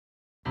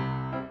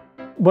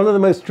One of the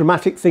most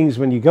dramatic things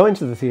when you go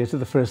into the theatre,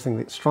 the first thing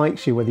that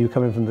strikes you, whether you're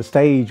coming from the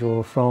stage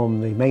or from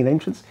the main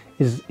entrance,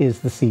 is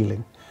the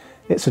ceiling.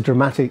 It's a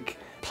dramatic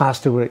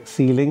plasterwork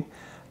ceiling.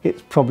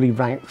 It probably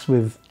ranks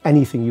with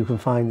anything you can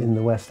find in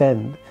the West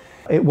End.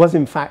 It was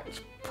in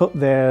fact put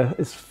there,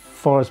 as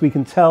far as we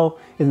can tell,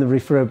 in the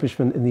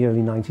refurbishment in the early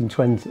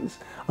 1920s,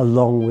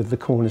 along with the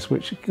cornice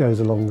which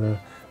goes along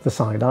the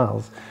side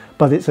aisles.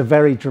 But it's a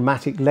very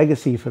dramatic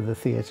legacy for the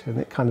theatre, and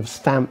it kind of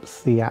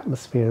stamps the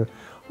atmosphere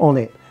on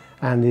it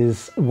and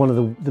is one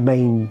of the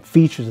main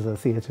features of the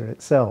theatre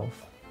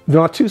itself.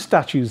 There are two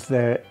statues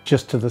there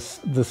just to the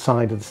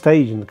side of the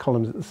stage, in the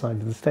columns at the side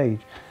of the stage.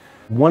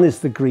 One is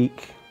the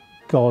Greek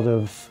god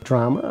of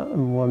drama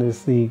and one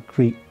is the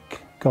Greek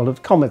god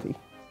of comedy.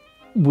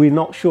 We're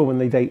not sure when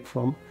they date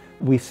from.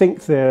 We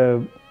think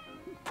they're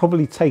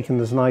probably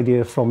taken as an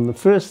idea from the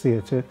first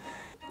theatre.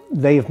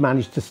 They have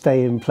managed to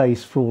stay in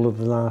place for all of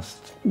the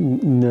last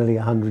nearly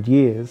 100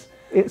 years.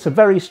 It's a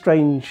very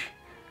strange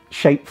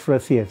shape for a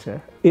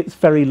theatre. It's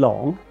very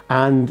long,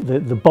 and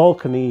the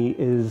balcony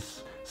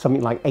is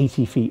something like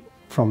 80 feet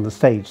from the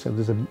stage, so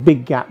there's a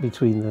big gap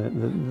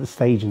between the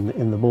stage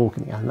and the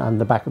balcony and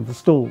the back of the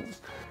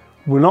stalls.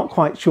 We're not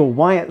quite sure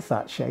why it's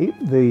that shape.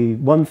 The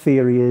one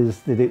theory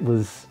is that it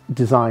was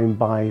designed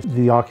by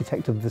the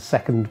architect of the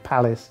second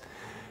palace,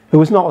 who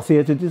was not a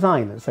theatre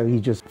designer, so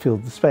he just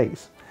filled the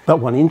space. But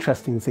one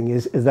interesting thing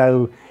is,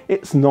 though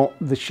it's not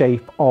the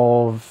shape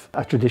of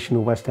a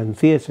traditional West End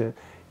theatre,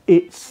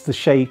 it's the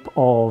shape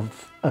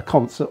of a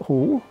concert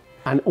hall,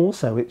 and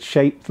also it's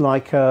shaped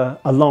like a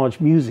large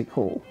music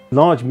hall.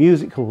 Large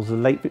music halls of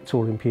the late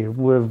Victorian period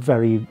were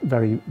very,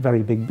 very,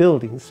 very big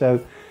buildings,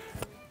 so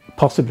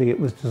possibly it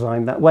was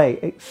designed that way,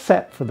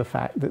 except for the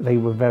fact that they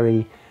were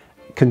very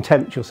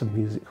contemptuous of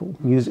music hall.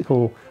 Music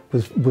hall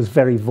was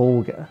very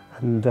vulgar,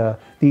 and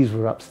these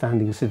were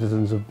upstanding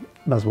citizens of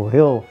Muswell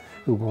Hill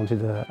who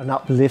wanted an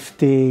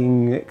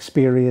uplifting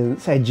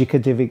experience,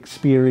 educative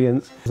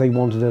experience. They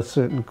wanted a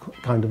certain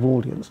kind of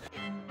audience.